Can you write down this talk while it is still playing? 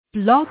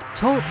Blog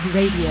Talk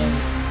Radio.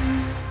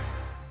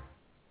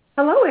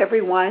 Hello,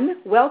 everyone.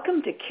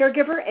 Welcome to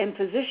Caregiver and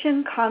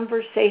Physician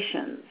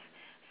Conversations,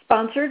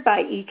 sponsored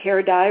by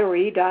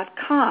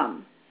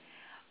eCareDiary.com.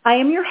 I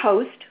am your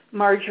host,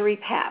 Margery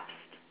Pabst.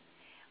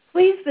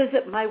 Please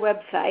visit my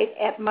website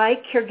at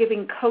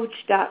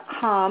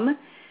mycaregivingcoach.com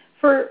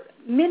for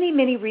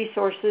many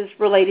resources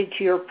related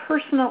to your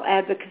personal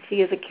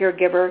advocacy as a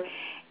caregiver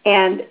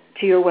and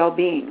to your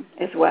well-being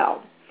as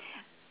well.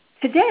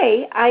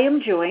 Today, I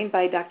am joined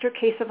by Dr.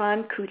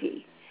 Kesavan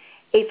Kutty,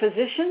 a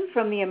physician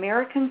from the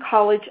American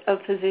College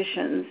of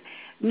Physicians,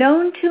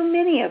 known to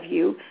many of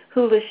you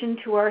who listen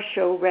to our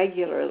show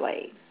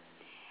regularly.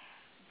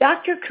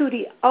 Dr.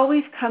 Kutty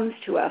always comes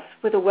to us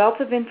with a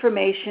wealth of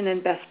information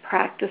and best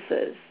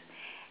practices.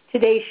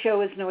 Today's show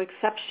is no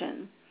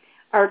exception.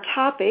 Our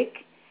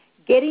topic,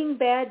 Getting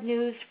Bad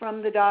News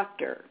from the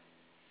Doctor,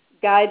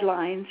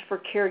 Guidelines for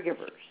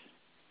Caregivers.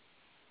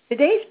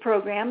 Today's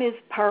program is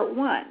part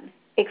 1,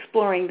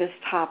 exploring this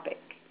topic.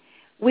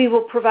 We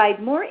will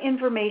provide more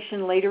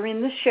information later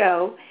in the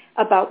show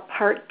about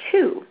part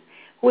 2,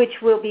 which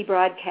will be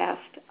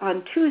broadcast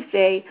on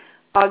Tuesday,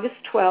 August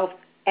 12th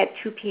at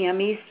 2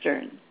 p.m.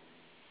 Eastern.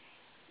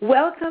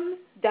 Welcome,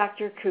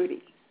 Dr.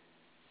 Kutty.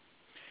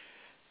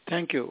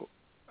 Thank you,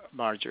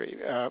 Margery.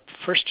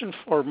 First and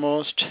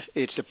foremost,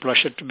 it's a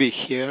pleasure to be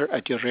here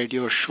at your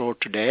radio show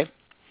today.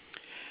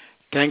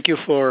 Thank you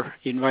for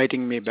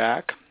inviting me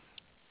back.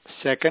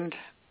 Second,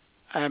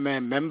 I'm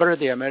a member of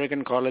the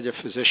American College of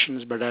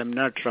Physicians, but I'm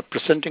not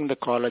representing the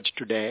college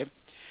today,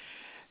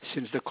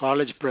 since the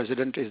college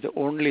president is the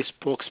only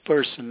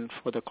spokesperson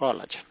for the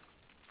college.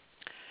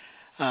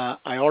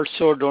 I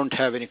also don't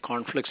have any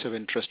conflicts of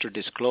interest to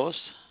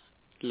disclose.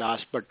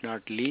 Last but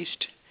not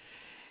least,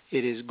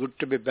 it is good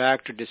to be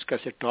back to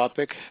discuss a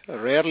topic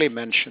rarely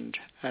mentioned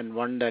and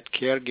one that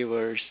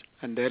caregivers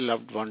and their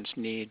loved ones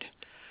need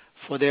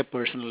for their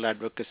personal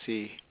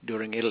advocacy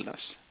during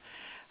illness.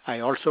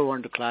 I also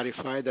want to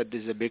clarify that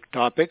this is a big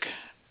topic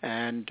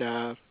and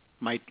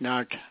might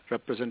not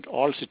represent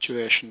all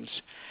situations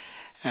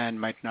and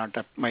might not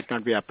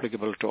be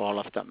applicable to all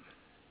of them.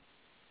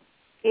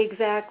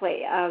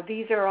 Exactly.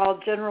 These are all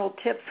general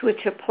tips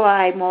which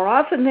apply more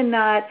often than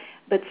not,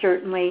 but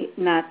certainly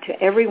not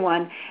to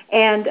everyone.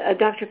 And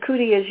Dr.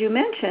 Kutty, as you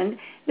mentioned,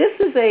 this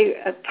is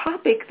a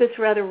topic that's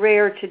rather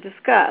rare to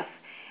discuss.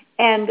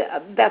 And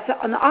that's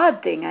an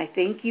odd thing, I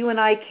think. You and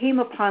I came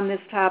upon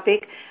this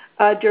topic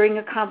during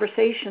a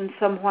conversation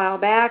some while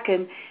back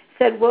and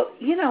said, well,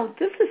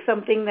 this is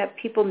something that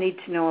people need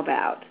to know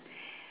about.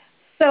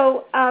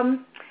 So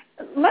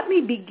let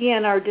me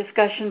begin our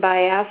discussion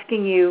by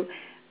asking you,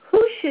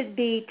 who should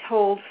be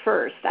told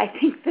first? I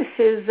think this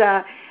is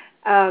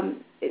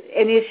an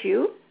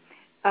issue.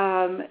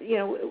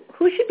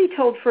 Who should be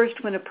told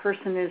first when a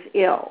person is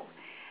ill?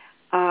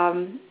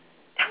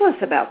 Tell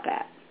us about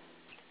that.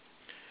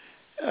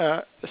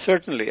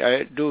 Certainly.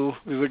 I do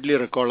vividly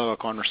recall our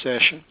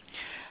conversation.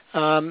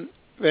 When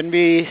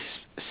we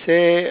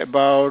say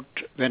about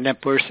when a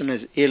person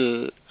is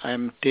ill,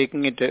 I'm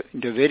taking it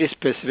into a very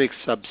specific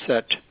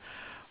subset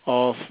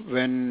of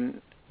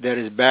when there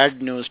is bad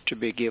news to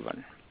be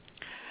given.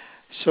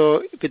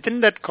 So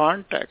within that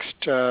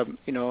context, the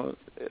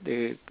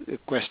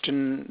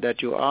question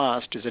that you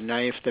asked is a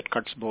knife that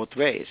cuts both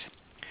ways.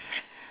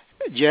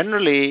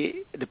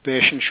 Generally, the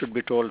patient should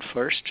be told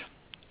first,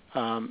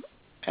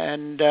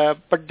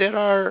 but there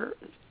are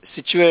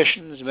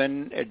situations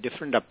when a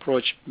different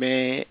approach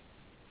may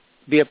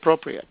be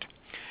appropriate.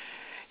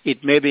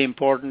 It may be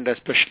important,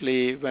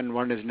 especially when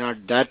one is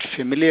not that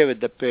familiar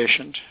with the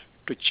patient,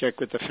 to check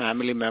with a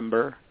family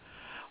member,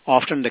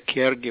 often the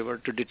caregiver,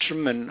 to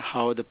determine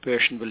how the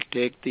patient will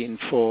take the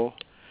info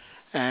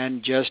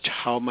and just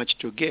how much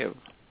to give.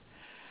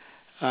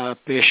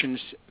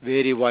 Patients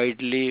vary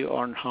widely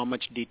on how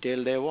much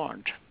detail they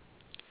want.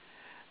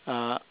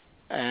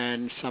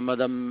 And some of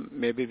them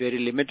may be very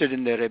limited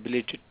in their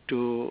ability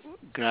to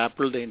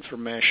grapple the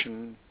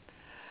information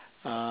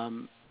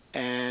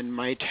and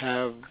might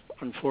have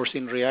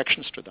unforeseen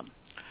reactions to them.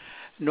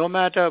 No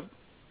matter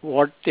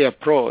what the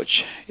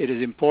approach, it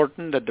is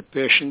important that the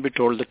patient be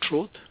told the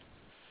truth.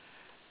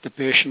 The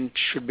patient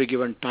should be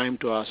given time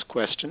to ask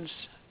questions,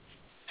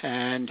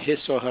 and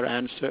his or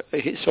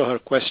her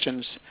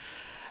questions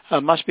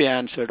must be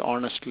answered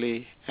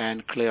honestly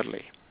and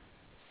clearly.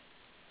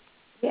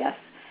 Yes.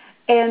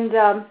 And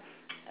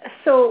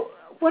so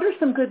what are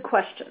some good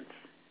questions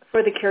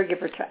for the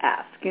caregiver to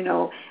ask?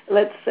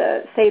 Let's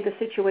say the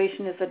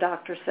situation is the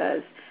doctor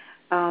says,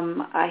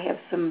 I have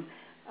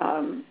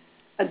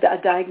a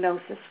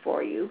diagnosis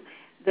for you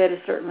that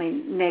is certainly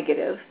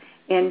negative,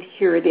 and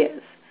here it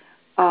is.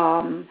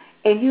 And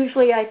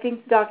usually I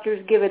think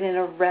doctors give it in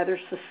a rather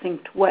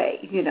succinct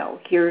way.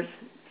 Here's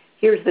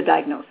the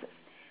diagnosis.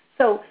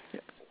 So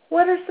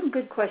what are some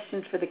good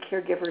questions for the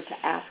caregiver to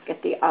ask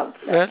at the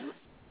outset?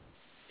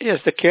 Yes,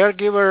 the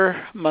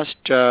caregiver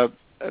must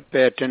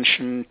pay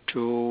attention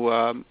to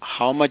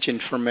how much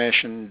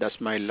information does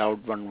my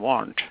loved one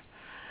want.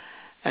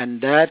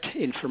 And that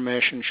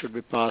information should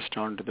be passed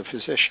on to the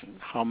physician,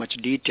 how much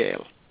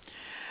detail.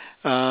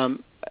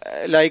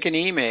 Like an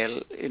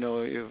email,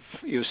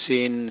 you've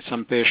seen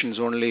some patients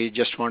only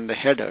just want the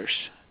headers.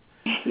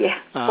 Yeah,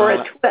 or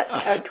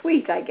a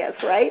tweet, I guess,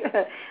 right?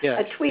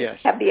 Yes, a tweet yes.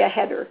 can be a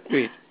header.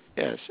 Tweet,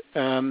 yes.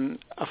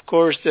 Of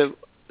course, the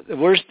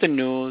worse the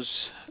news,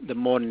 the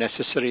more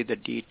necessary the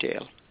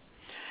detail.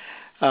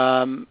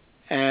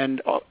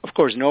 And of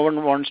course, no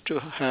one wants to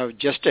have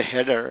just a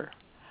header.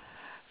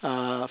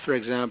 For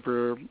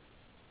example,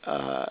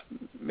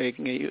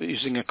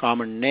 using a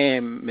common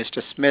name,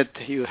 Mr. Smith,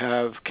 you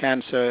have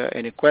cancer,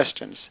 any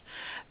questions?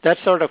 That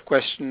sort of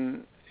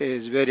question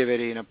is very,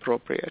 very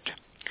inappropriate.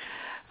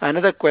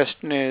 Another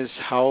question is,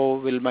 how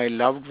will my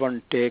loved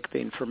one take the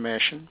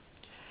information,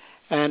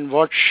 and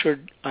what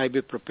should I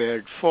be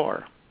prepared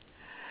for?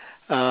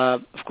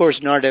 Of course,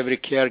 not every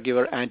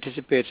caregiver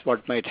anticipates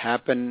what might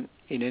happen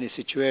in any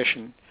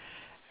situation,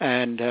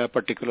 and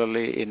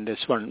particularly in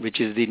this one, which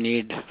is the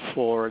need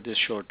for this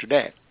show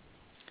today.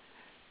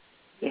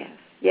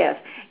 Yes.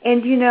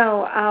 And,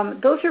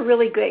 those are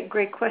really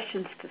great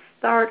questions to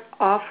start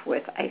off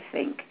with, I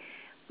think,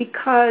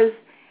 because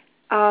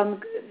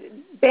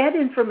bad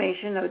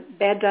information, a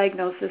bad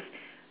diagnosis,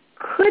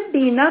 could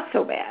be not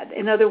so bad.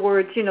 In other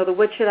words, the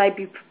what should I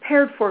be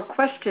prepared for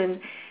question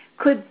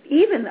could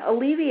even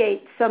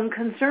alleviate some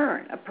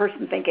concern. A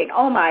person thinking,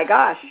 oh my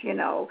gosh,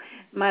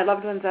 my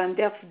loved one's on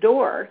death's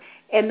door,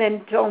 and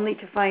then only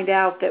to find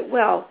out that,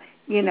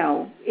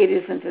 it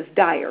isn't as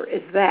dire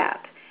as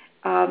that.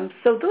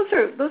 So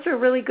those are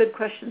really good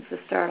questions to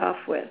start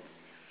off with.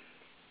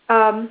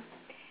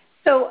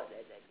 So,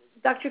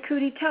 Dr.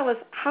 Kutty, tell us,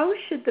 how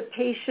should the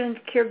patient,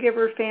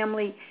 caregiver,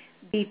 family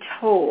be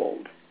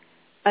told?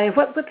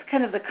 What's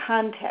kind of the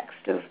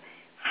context of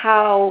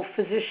how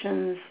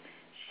physicians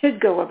should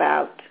go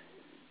about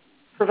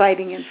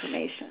providing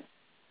information?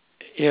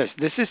 Yes,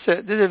 this is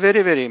a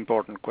very, very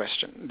important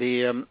question.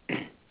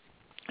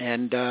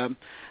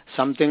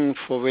 Something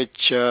for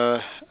which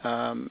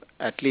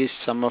at least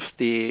some of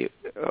the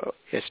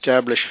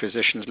established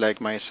physicians like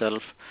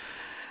myself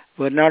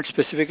were not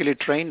specifically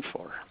trained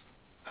for.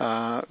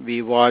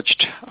 We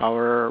watched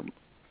our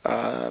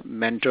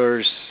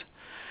mentors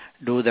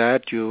do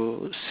that.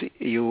 You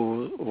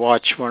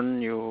watch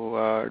one,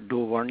 you do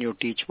one, you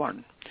teach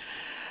one.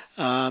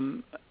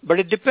 But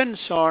it depends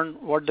on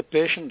what the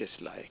patient is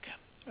like.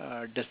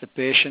 Does the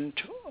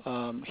patient,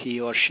 he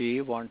or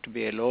she, want to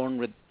be alone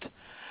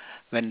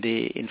when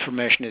the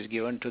information is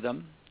given to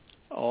them,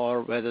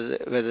 or whether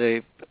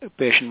the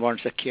patient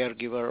wants a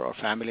caregiver or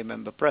family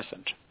member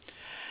present?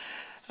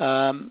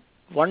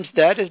 Once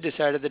that is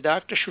decided, the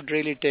doctor should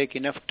really take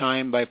enough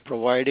time by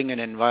providing an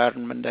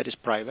environment that is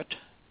private,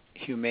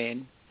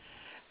 humane,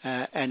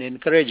 and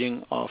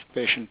encouraging of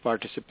patient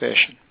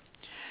participation.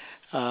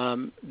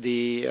 There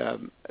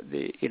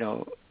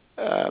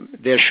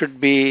should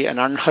be an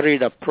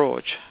unhurried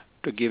approach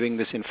to giving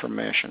this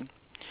information.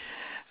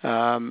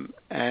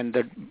 And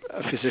the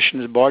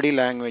physician's body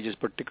language is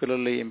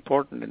particularly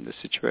important in this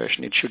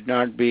situation. It should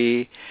not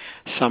be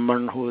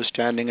someone who is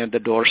standing at the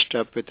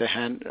doorstep with a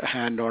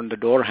hand on the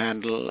door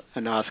handle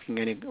and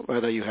asking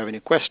whether you have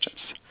any questions,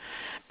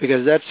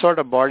 because that sort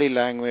of body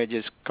language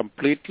is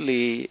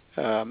completely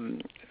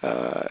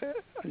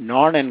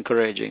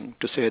non-encouraging,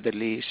 to say the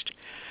least,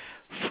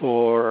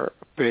 for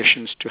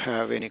patients to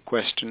have any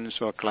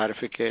questions or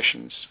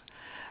clarifications.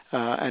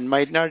 And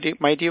might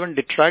even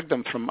detract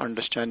them from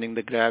understanding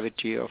the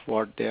gravity of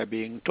what they are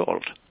being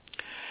told.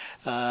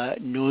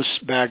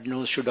 Bad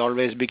news should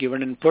always be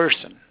given in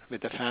person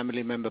with a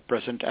family member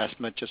present as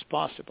much as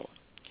possible.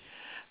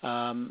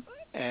 I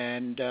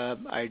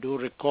do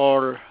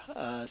recall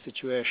a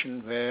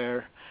situation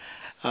where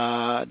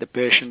the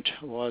patient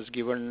was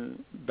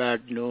given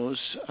bad news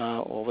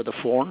over the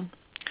phone.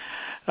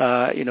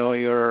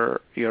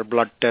 Your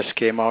blood test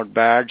came out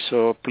bad,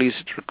 so please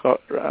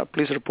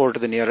report to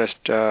the nearest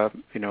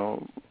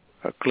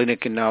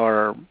clinic in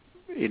our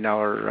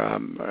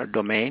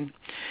domain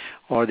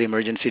or the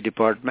emergency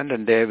department,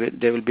 and they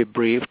will be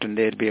briefed and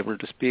they'll be able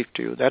to speak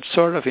to you. That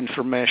sort of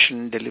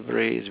information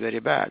delivery is very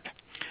bad.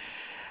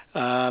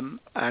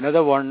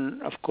 Another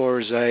one, of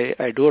course,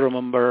 I do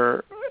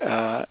remember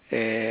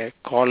a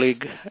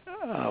colleague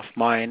of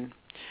mine,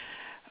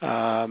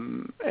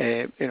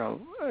 a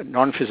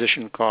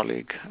non-physician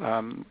colleague,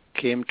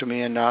 came to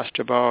me and asked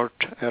about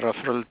a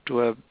referral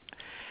to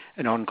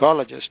an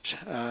oncologist.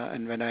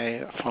 And when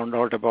I found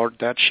out about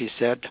that, she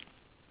said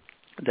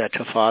that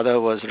her father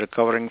was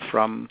recovering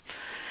from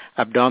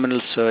abdominal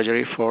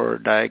surgery for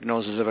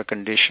diagnosis of a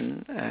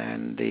condition,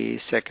 and the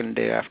second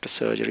day after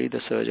surgery,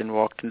 the surgeon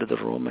walked into the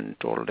room and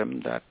told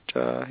him that,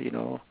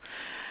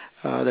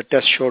 the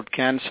test showed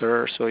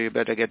cancer, so you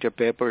better get your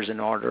papers in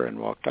order, and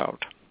walked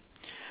out.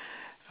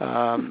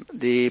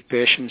 The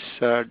patient's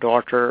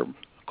daughter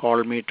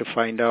called me to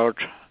find out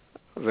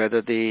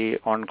whether the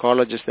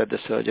oncologist that the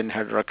surgeon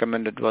had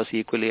recommended was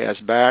equally as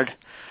bad,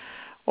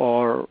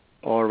 or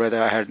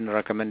whether I had any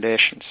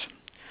recommendations.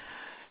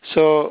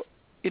 So,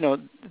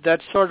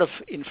 that sort of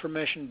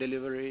information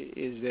delivery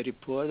is very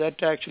poor.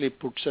 That actually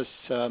puts us,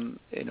 in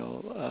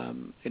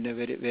a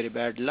very, very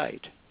bad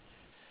light.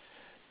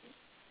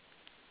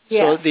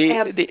 So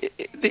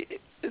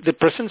the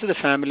presence of the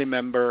family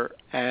member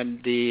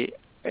and the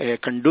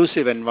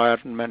conducive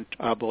environment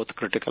are both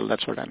critical.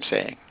 That's what I'm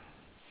saying.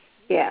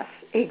 Yes,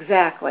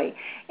 exactly.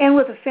 And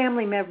with a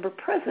family member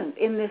present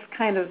in this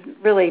kind of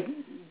really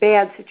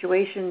bad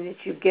situation that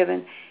you've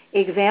given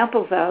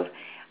examples of,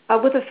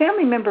 with a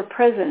family member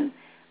present,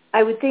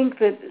 I would think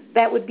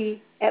that would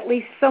be at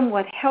least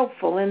somewhat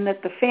helpful in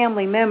that the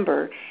family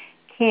member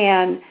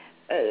can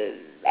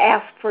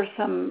ask for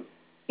some,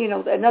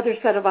 another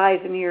set of eyes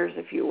and ears,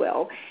 if you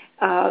will.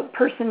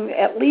 Person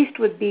at least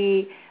would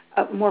be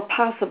more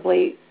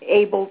possibly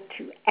able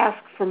to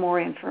ask for more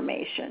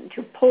information,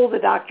 to pull the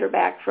doctor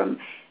back from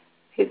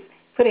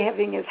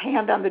having his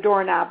hand on the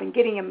doorknob and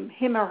getting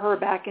him or her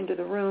back into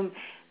the room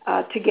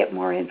to get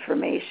more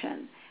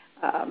information,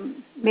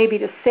 maybe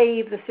to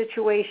save the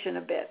situation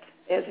a bit,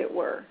 as it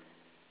were.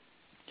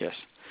 Yes.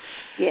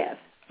 Yes.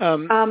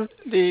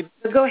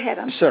 Go ahead.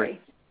 I'm sorry.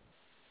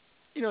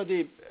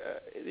 There's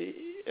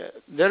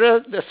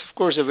of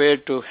course a way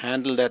to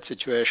handle that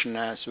situation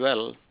as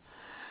well.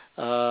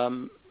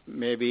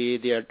 Maybe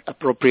the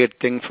appropriate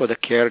thing for the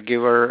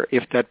caregiver,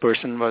 if that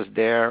person was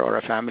there or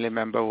a family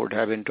member, would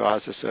have been to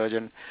ask the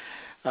surgeon,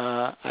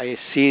 I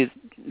see,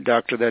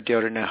 doctor, that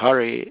you're in a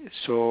hurry,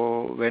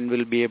 so when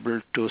we'll be able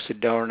to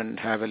sit down and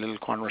have a little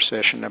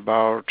conversation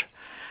about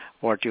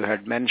what you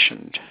had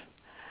mentioned?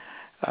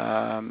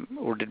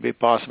 Would it be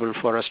possible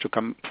for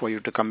you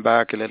to come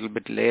back a little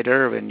bit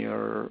later when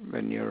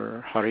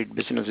your hurried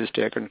business is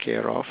taken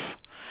care of?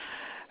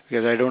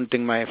 Because I don't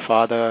think my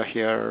father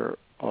here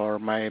or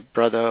my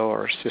brother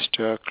or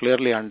sister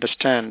clearly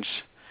understands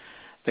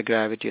the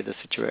gravity of the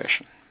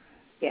situation.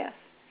 Yes,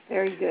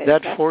 very good.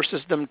 That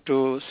forces them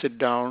to sit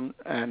down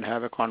and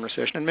have a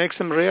conversation and makes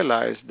them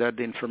realize that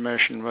the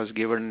information was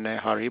given in a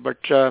hurry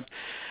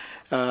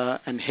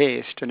and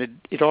haste, and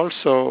it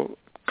also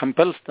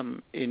compels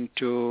them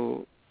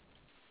into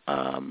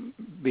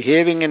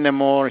behaving in a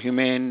more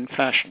humane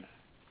fashion.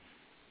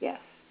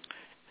 Yes.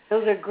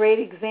 Those are great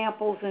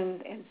examples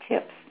and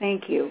tips.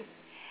 Thank you.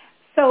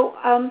 So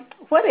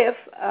what if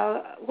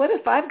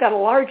I've got a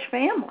large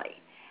family?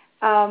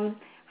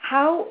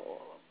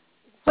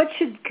 What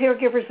should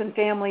caregivers and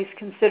families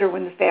consider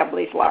when the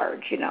family's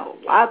large?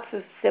 Lots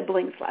of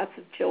siblings, lots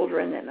of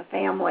children in the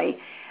family,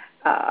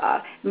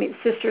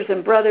 sisters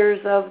and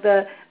brothers of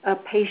the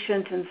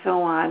patient and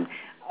so on.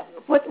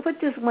 What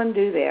does one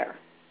do there?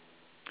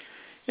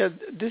 Yeah,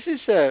 this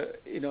is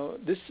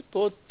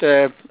both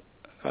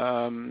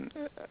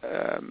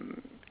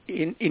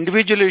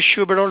individual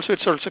issue, but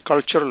it's also a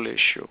cultural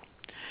issue.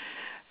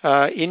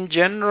 In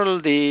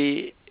general,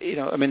 the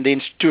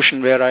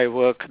institution where I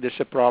work, this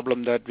is a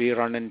problem that we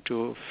run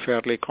into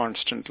fairly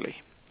constantly.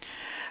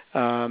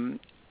 The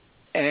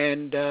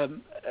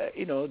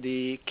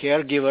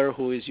caregiver,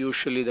 who is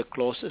usually the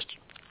closest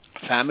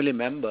family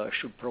member,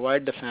 should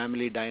provide the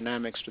family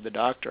dynamics to the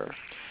doctor,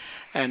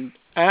 and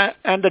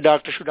the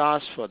doctor should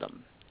ask for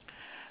them.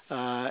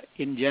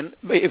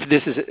 If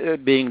this is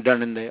being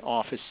done in the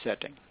office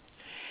setting.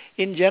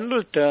 In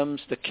general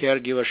terms, the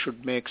caregiver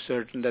should make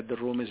certain that the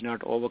room is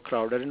not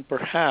overcrowded and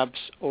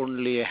perhaps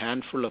only a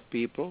handful of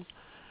people,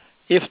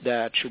 if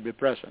that, should be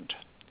present.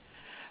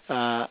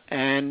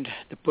 And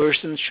the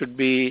persons should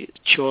be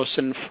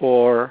chosen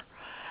for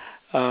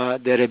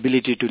their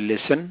ability to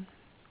listen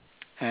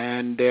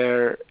and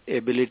their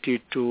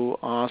ability to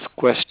ask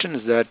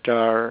questions that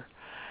are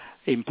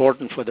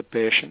important for the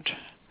patient.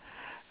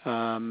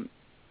 The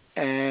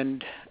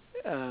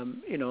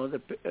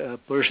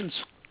persons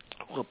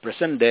who are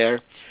present there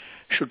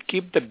should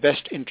keep the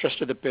best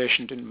interest of the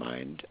patient in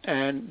mind.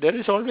 And there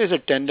is always a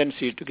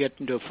tendency to get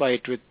into a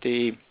fight with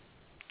the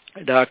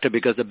doctor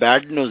because the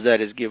bad news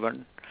that is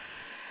given,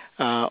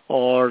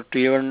 or to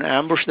even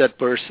ambush that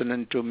person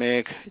and to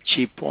make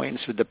cheap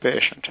points with the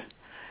patient.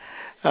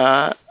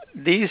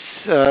 These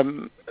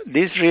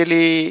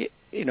really,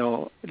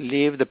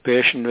 leave the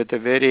patient with a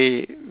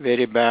very,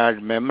 very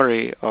bad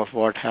memory of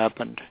what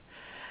happened,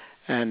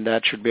 and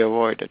that should be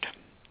avoided.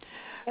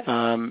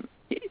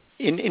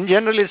 In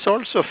general, it's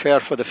also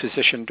fair for the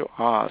physician to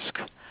ask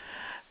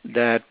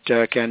that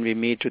can we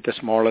meet with a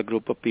smaller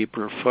group of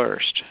people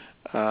first,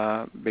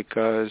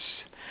 because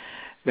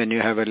when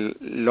you have a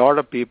lot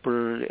of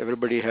people,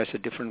 everybody has a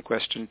different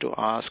question to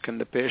ask,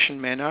 and the patient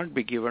may not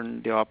be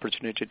given the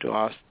opportunity to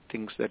ask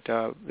things that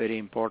are very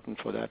important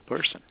for that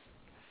person.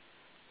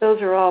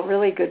 Those are all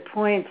really good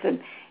points, and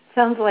it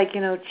sounds like,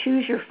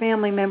 choose your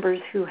family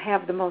members who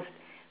have the most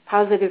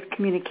positive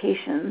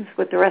communications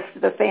with the rest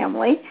of the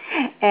family,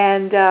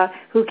 and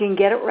who can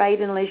get it right,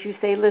 and as you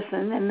say,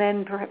 listen, and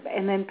then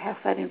pass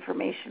that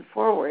information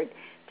forward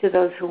to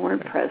those who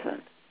weren't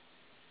present.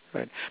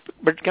 Right,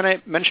 but can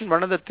I mention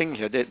one other thing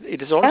here? That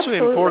it is also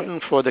Absolutely.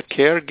 important for the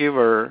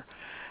caregiver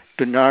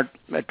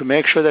to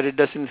make sure that it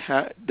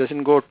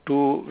doesn't go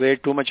way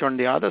too much on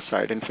the other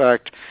side. In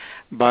fact,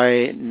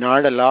 by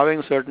not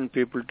allowing certain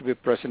people to be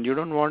present, you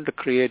don't want to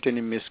create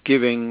any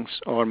misgivings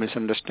or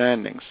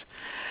misunderstandings.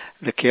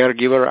 the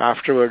caregiver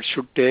afterwards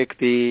should take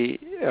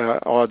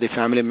or the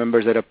family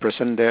members that are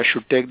present there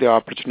should take the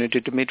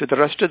opportunity to meet with the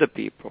rest of the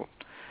people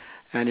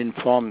and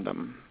inform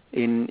them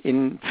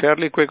in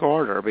fairly quick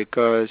order,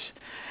 because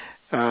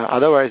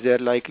otherwise they're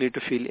likely to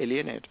feel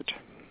alienated.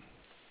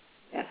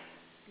 Yes.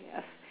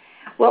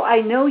 Well,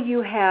 I know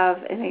you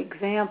have an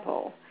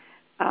example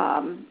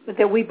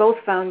that we both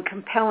found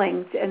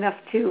compelling enough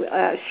to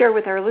share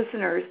with our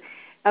listeners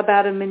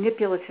about a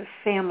manipulative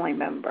family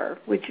member.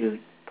 Would you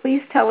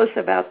please tell us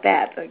about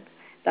that,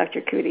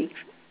 Dr. Kutty?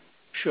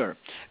 Sure.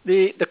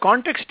 The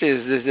context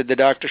is that the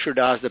doctor should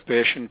ask the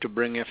patient to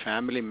bring a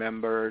family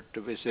member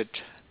to visit,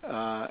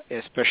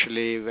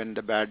 especially when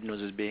the bad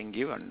news is being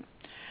given.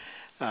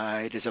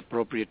 It is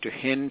appropriate to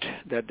hint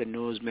that the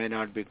news may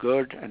not be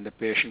good, and the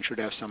patient should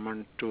have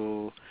someone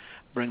to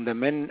bring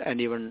them in and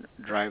even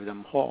drive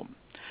them home.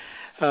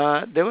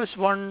 There was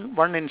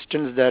one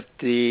instance that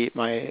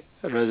my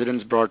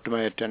residents brought to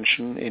my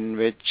attention in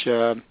which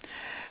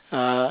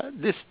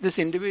this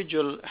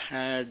individual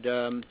had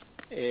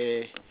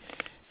a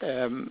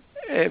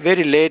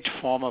very late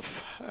form of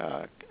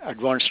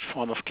advanced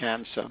form of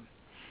cancer,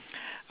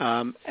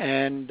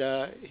 and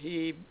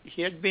he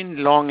had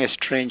been long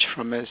estranged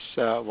from his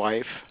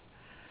wife,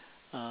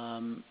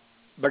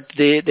 but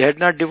they had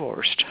not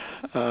divorced,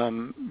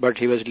 but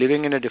he was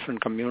living in a different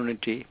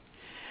community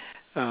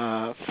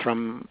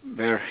from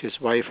where his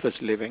wife was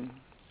living,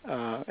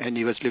 and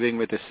he was living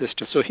with his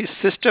sister. So his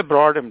sister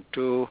brought him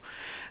to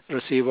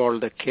receive all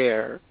the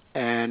care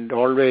and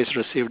always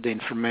received the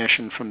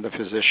information from the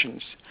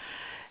physicians.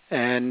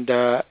 And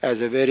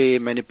as a very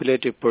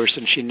manipulative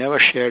person, she never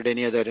shared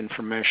any of that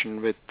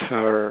information with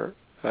her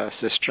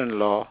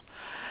sister-in-law.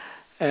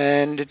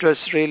 And it was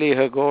really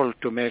her goal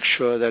to make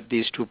sure that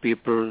these two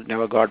people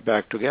never got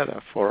back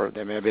together, for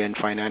there may be in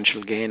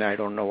financial gain. I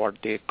don't know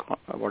what the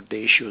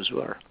issues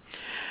were.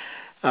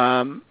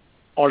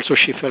 Also,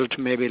 she felt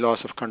maybe loss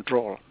of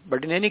control.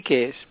 But in any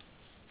case,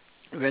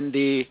 when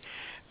the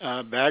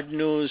bad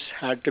news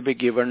had to be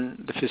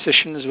given, the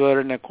physicians were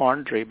in a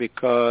quandary,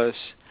 because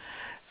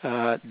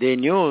they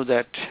knew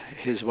that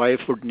his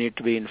wife would need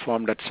to be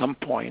informed at some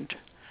point,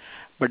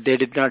 but they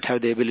did not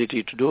have the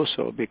ability to do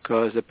so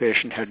because the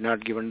patient had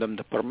not given them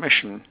the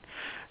permission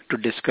to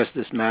discuss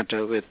this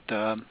matter with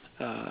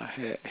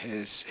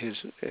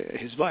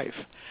his wife.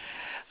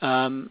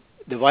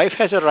 The wife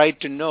has a right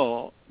to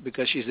know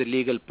because she's a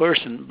legal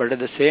person, but at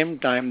the same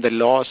time, the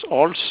laws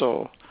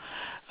also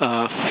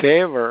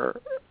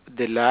favor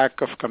the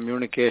lack of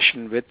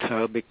communication with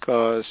her,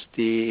 because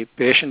the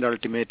patient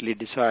ultimately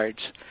decides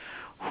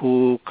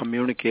who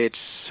communicates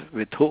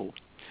with who.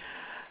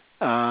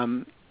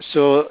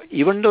 So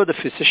even though the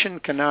physician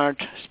cannot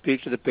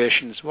speak to the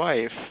patient's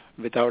wife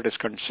without his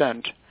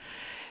consent,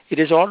 it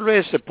is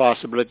always a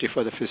possibility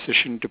for the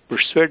physician to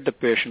persuade the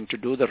patient to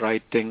do the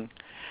right thing,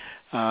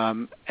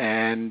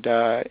 and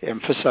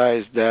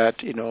emphasize that,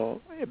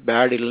 a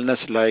bad illness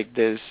like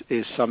this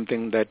is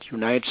something that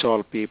unites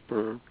all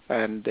people,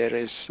 and there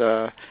is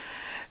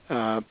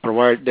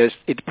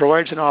it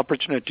provides an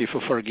opportunity for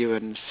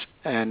forgiveness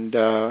and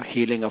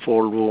healing of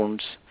old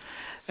wounds.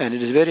 And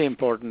it is very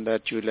important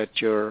that you let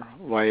your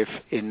wife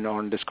in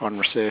on this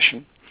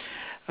conversation.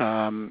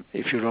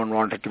 If you don't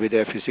want her to be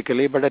there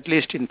physically, but at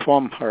least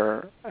inform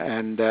her,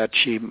 and that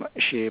she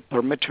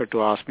permit her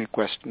to ask me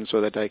questions so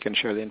that I can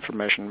share the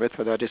information with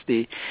her. That is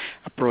the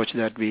approach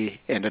that we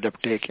ended up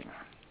taking.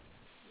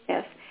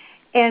 Yes.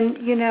 And,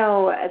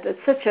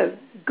 that's such a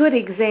good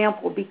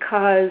example,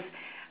 because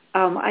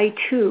I,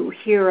 too,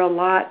 hear a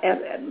lot.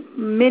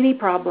 Many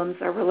problems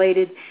are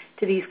related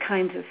to these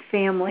kinds of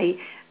family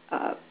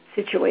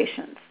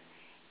situations.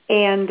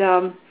 And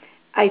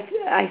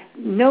I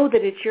know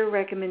that it's your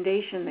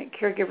recommendation that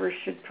caregivers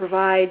should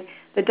provide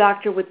the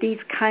doctor with these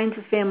kinds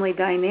of family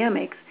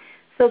dynamics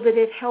so that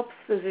it helps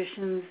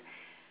physicians,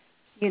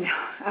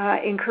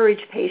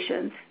 encourage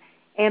patients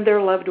and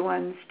their loved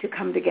ones to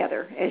come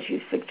together, as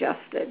you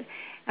suggested.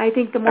 I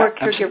think the more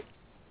caregivers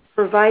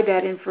provide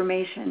that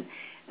information,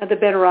 the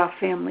better off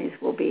families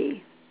will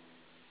be.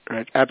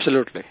 Right,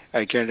 absolutely.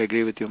 I can't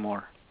agree with you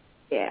more.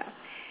 Yeah.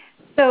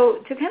 So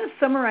to kind of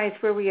summarize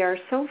where we are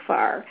so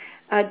far,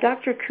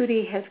 Dr.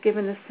 Kutty has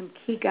given us some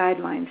key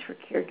guidelines for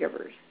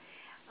caregivers,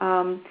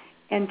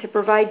 and to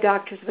provide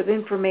doctors with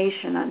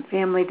information on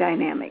family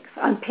dynamics,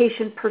 on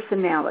patient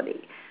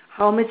personality,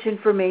 how much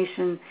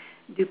information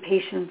do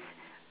patients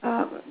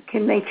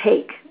can they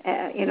take,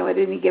 at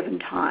any given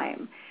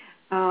time.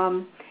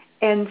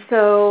 And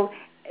so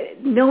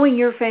knowing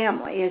your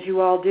family, as you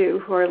all do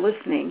who are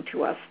listening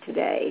to us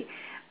today,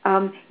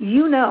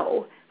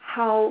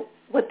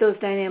 what those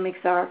dynamics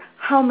are,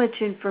 how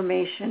much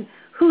information,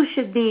 who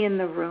should be in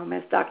the room,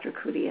 as Dr.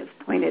 Kutty has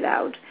pointed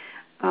out,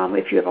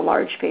 if you have a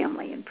large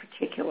family in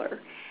particular.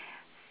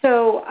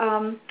 So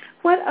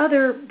what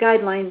other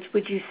guidelines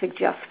would you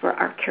suggest for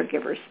our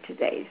caregivers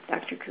today,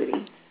 Dr.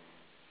 Kutty?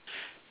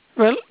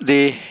 Well,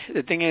 the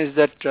thing is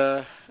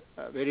that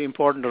very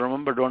important to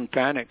remember, don't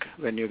panic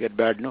when you get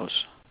bad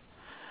news.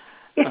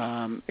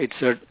 It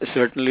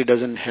certainly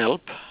doesn't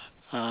help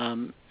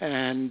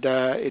and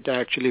it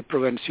actually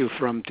prevents you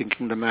from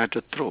thinking the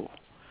matter through.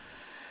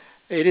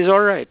 It is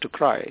all right to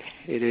cry.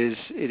 It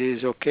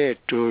is okay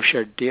to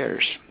shed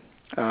tears.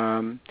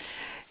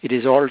 It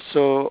is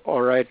also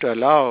all right to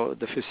allow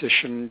the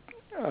physician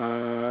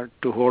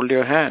to hold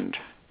your hand,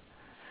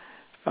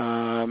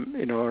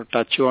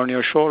 touch you on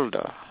your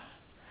shoulder,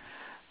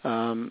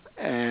 and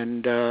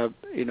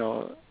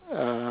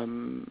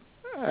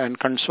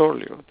console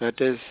you. That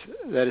is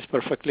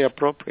perfectly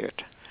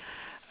appropriate.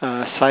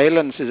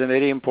 Silence is a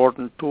very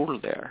important tool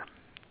there.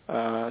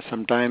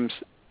 Sometimes,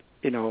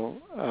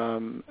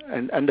 and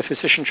the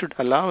physician should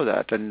allow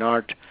that and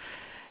not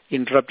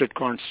interrupt it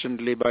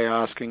constantly by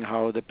asking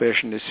how the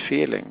patient is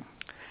feeling,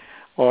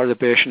 or the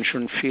patient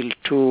shouldn't feel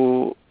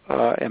too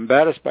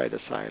embarrassed by the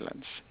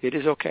silence. It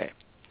is okay.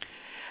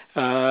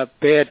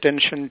 Pay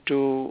attention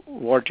to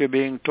what you're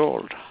being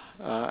told.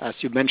 As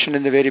you mentioned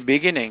in the very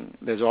beginning,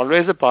 there's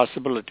always a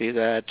possibility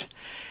that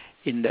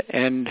in the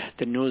end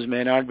the news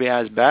may not be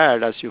as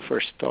bad as you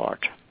first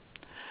thought.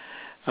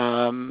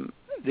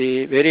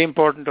 Very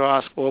important to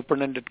ask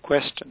open-ended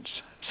questions,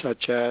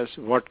 such as,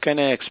 what can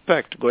I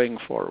expect going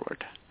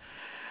forward?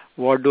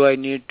 What do I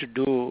need to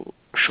do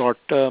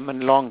short-term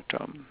and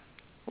long-term?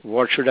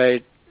 When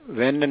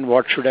and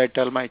what should I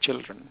tell my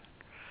children?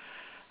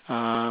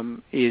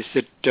 Is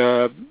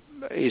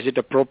it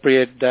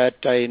appropriate that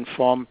I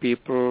inform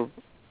people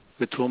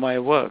with whom I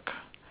work?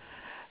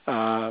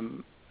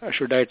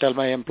 Should I tell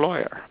my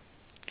employer?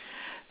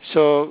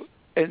 So,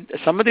 and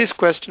some of these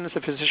questions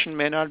the physician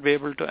may not be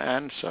able to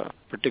answer,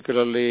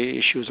 particularly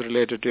issues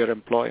related to your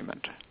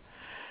employment.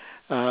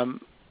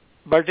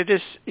 But it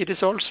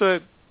is also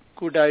a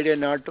good idea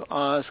not to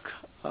ask,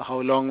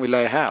 how long will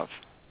I have?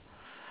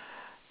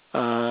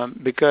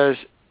 Because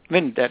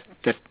that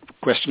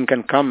question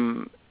can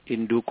come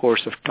in due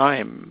course of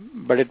time,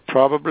 but it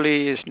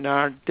probably is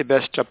not the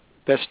best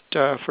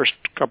first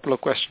couple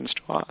of questions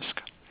to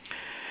ask.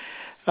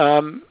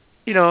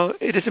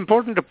 It is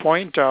important to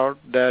point out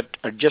that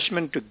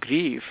adjustment to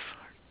grief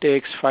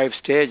takes 5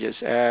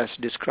 stages, as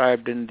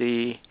described in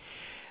the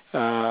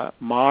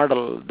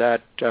model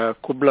that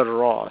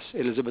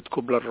Elizabeth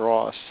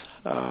Kubler-Ross,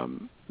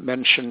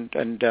 mentioned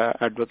and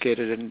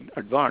advocated and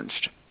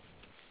advanced.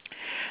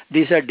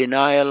 These are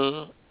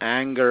denial,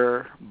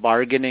 anger,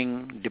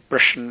 bargaining,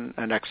 depression,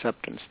 and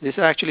acceptance. These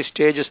are actually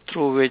stages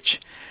through which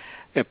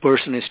a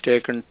person is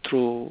taken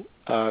through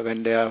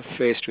when they are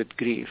faced with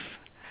grief.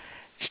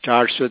 It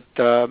starts with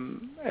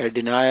a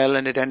denial,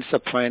 and it ends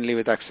up finally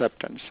with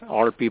acceptance.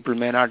 All people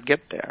may not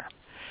get there.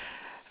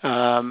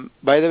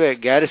 By the way,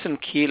 Garrison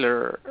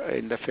Keillor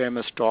in the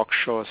famous talk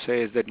show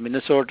says that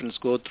Minnesotans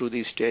go through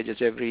these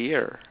stages every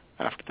year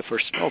after the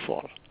first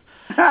snowfall.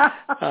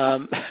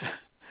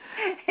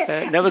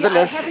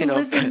 Nevertheless, having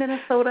lived in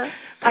Minnesota,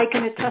 I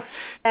can attest to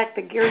the fact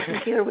that Garrison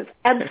Keillor was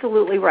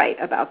absolutely right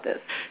about this.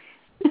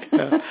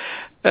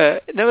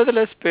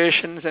 Nevertheless,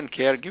 patients and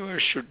caregivers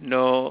should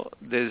know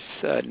this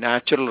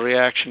natural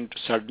reaction to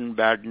sudden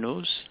bad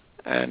news,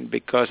 and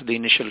because of the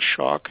initial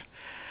shock,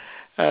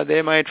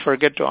 they might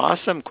forget to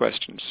ask some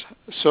questions.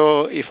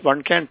 So if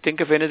one can't think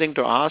of anything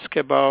to ask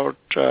about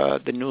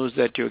the news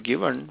that you're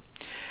given,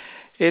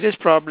 it is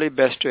probably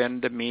best to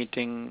end the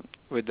meeting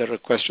with the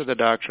request to the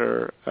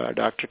doctor.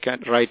 Doctor,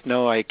 right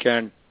now I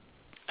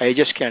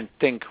just can't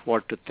think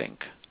what to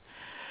think.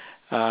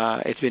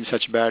 It's been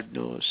such bad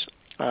news.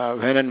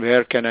 When and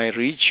where can I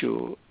reach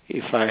you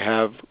if I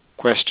have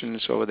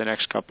questions over the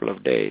next couple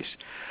of days?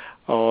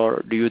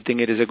 Or do you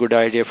think it is a good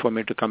idea for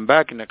me to come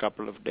back in a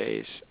couple of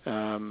days?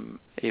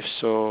 If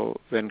so,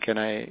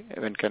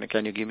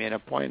 can you give me an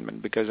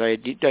appointment? Because I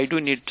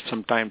do need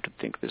some time to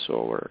think this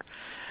over.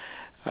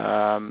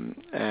 I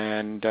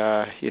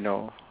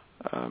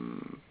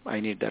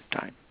need that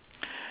time.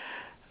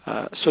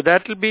 So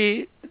that'll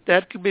be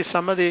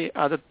some of the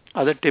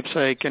other tips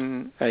I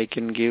can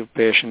give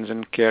patients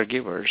and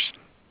caregivers.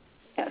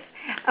 Yes.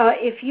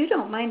 If you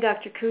don't mind,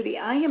 Dr. Kutty,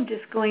 I am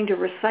just going to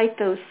recite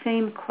those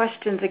same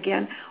questions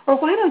again. Or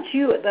why don't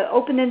you, the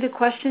open-ended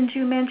questions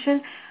you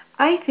mentioned,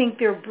 I think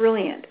they're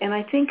brilliant. And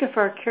I think if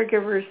our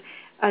caregivers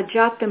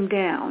jot them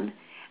down,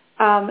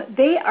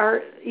 they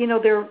are,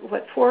 there are,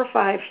 4 or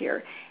 5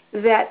 here,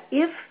 that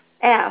if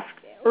asked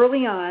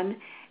early on,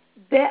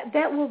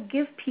 that will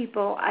give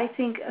people, I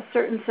think, a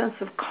certain sense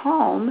of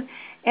calm,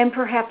 and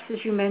perhaps,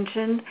 as you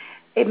mentioned,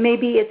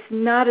 maybe it's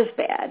not as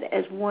bad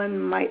as one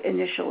might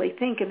initially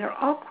think. And they're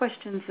all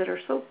questions that are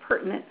so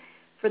pertinent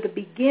for the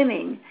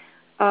beginning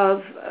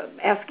of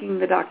asking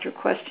the doctor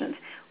questions.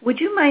 Would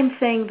you mind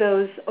saying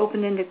those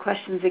open-ended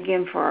questions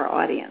again for our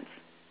audience?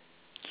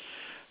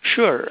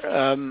 Sure.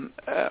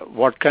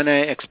 What can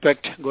I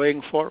expect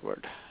going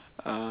forward?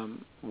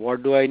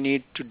 What do I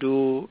need to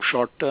do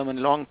short-term and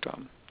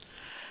long-term?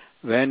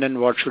 When and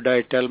what should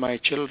I tell my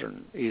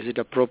children? Is it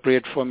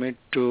appropriate for me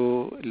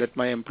to let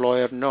my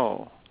employer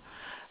know?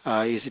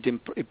 Is it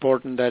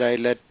important that I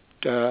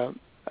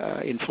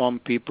inform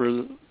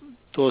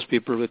those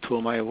people with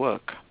whom I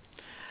work?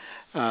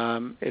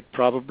 It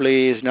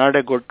probably is not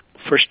a good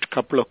first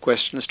couple of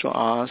questions to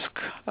ask.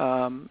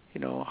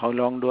 How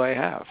long do I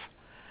have?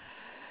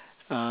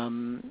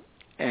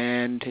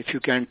 And if you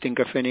can't think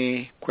of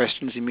any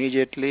questions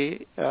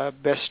immediately,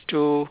 best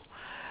to,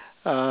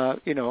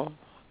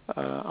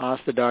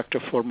 ask the doctor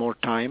for more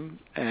time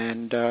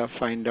and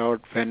find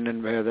out when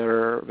and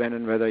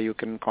whether you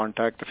can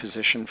contact the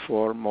physician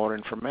for more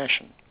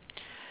information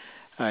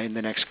in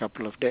the next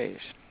couple of days.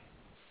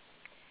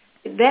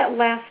 That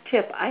last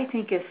tip, I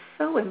think, is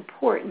so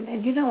important.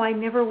 And, I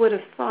never would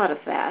have thought of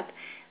that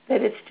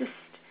it's just,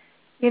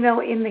 in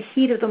the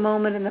heat of the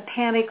moment, in the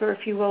panic, or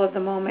if you will, of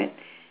the moment,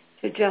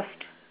 to just,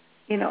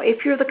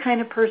 if you're the kind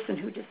of person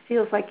who just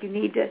feels like you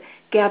need to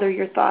gather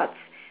your thoughts,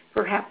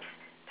 perhaps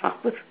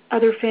talk with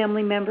other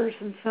family members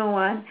and so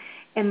on,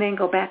 and then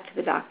go back to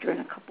the doctor in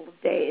a couple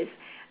of days.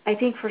 I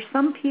think for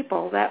some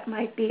people that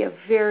might be a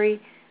very,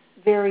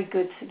 very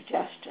good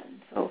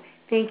suggestion. So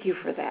thank you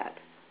for that.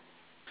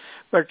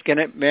 But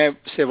may I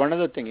say one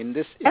other thing? In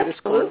this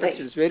context,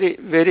 it's very,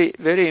 very,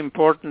 very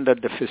important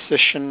that the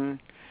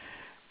physician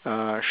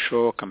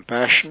show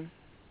compassion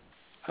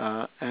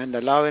and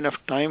allow enough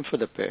time for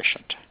the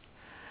patient.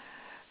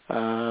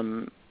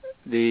 And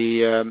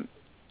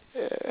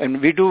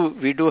we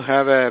do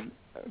have a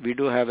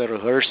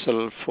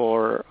rehearsal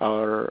for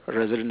our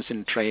residents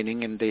in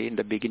training in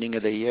the beginning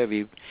of the year.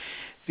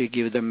 We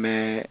give them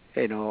a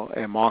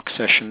mock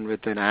session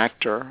with an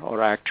actor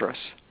or actress.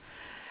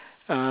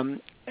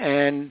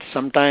 And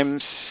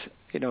sometimes,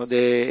 most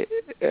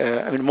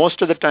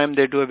of the time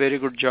they do a very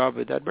good job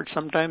with that, but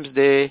sometimes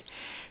they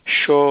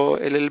show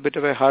a little bit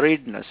of a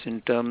hurriedness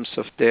in terms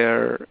of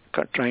their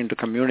trying to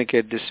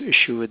communicate this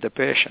issue with the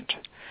patient.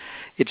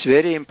 It's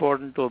very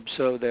important to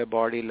observe their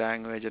body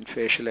language and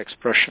facial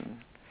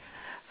expression,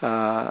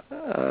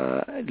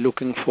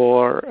 looking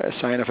for a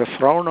sign of a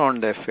frown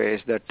on their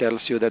face that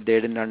tells you that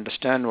they didn't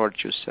understand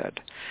what you said.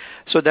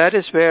 So that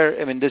is where,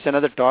 this is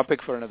another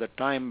topic for another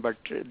time, but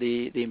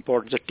the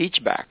importance of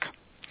teach back.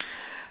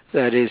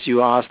 That is,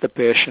 you ask the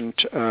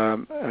patient,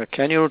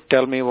 can you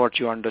tell me what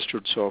you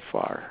understood so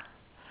far?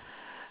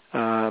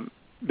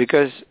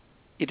 Because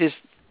it is,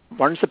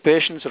 once the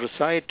patients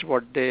recite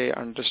what they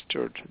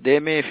understood, they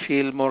may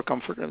feel more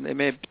comfortable, they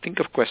may think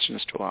of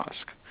questions to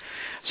ask.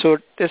 So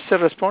it's a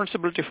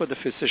responsibility for the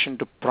physician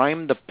to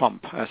prime the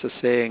pump, as the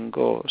saying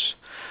goes,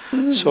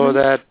 so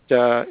that,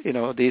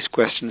 these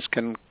questions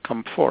can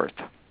come forth.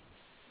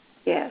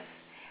 Yes,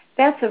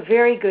 that's a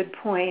very good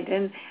point.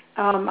 And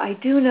I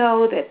do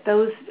know that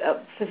those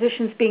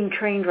physicians being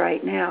trained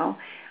right now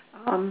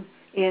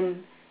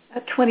in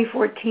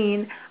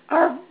 2014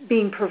 are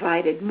being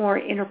provided more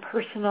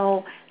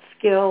interpersonal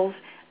skills,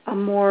 a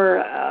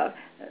more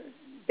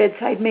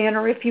bedside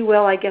manner, if you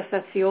will. I guess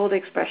that's the old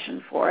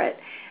expression for it.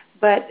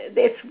 But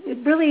it's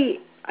really,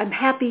 I'm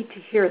happy to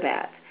hear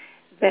that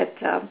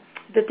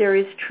there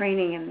is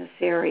training in this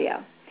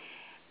area.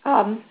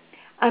 I'm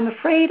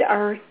afraid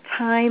our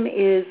time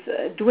is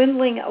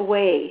dwindling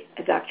away,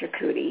 Dr.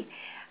 Kutty,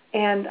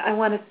 and I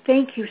want to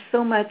thank you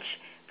so much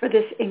for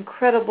this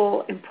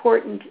incredible,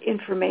 important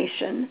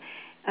information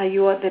that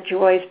you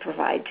always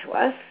provide to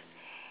us.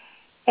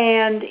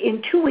 And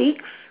in 2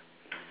 weeks,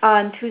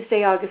 on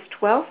Tuesday, August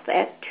 12th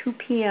at 2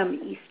 p.m.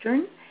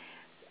 Eastern,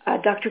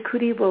 Dr.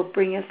 Kutty will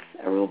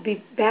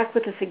be back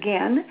with us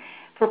again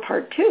for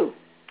part 2,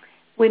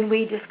 when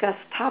we discuss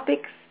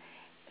topics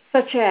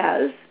such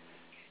as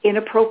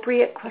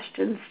inappropriate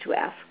questions to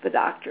ask the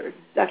doctor.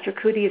 Dr.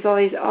 Kutty has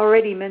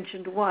already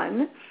mentioned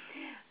one,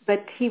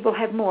 but he will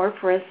have more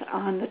for us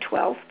on the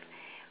 12th.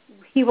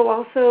 He will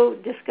also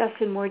discuss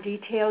in more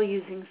detail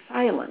using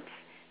silence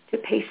to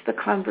pace the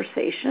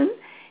conversation.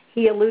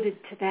 He alluded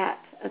to that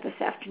this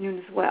afternoon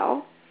as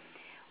well.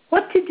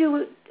 What to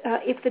do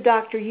if the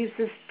doctor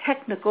uses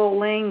technical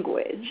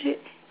language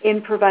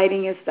in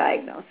providing his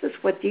diagnosis?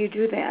 What do you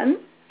do then?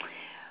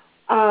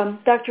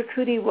 Dr.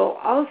 Kutty will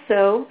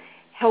also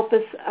help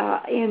us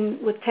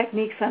with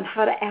techniques on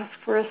how to ask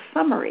for a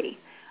summary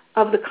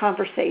of the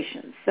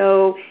conversation,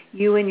 so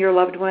you and your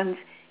loved ones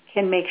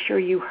can make sure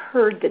you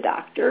heard the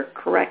doctor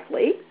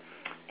correctly,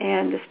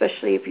 and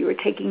especially if you were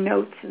taking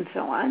notes and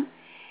so on.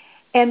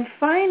 And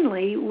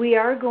finally, we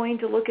are going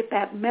to look at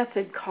that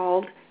method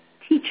called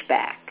teach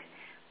back,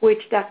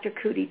 which Dr.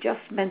 Kutty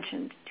just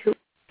mentioned to us.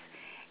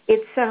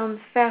 It sounds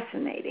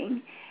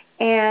fascinating,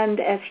 and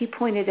as he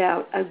pointed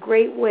out, a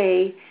great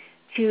way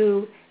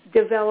to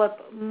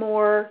develop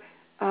more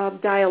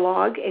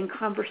dialogue and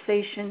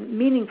conversation,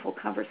 meaningful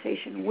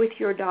conversation with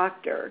your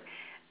doctor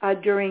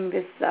during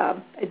this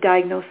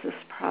diagnosis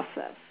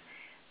process.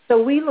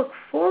 So we look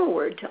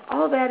forward to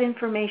all that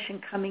information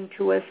coming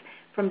to us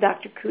from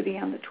Dr.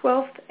 Kutty on the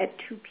 12th at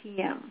 2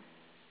 p.m.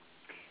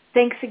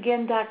 Thanks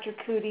again, Dr.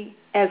 Kutty,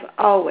 as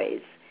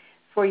always,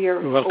 for your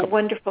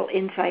wonderful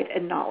insight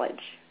and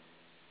knowledge.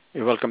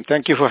 You're welcome.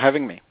 Thank you for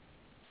having me.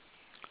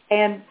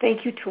 And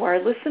thank you to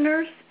our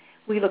listeners.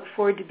 We look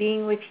forward to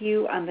being with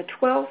you on the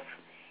 12th,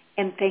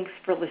 and thanks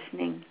for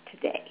listening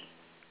today.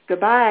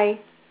 Goodbye.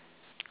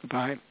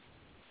 Goodbye.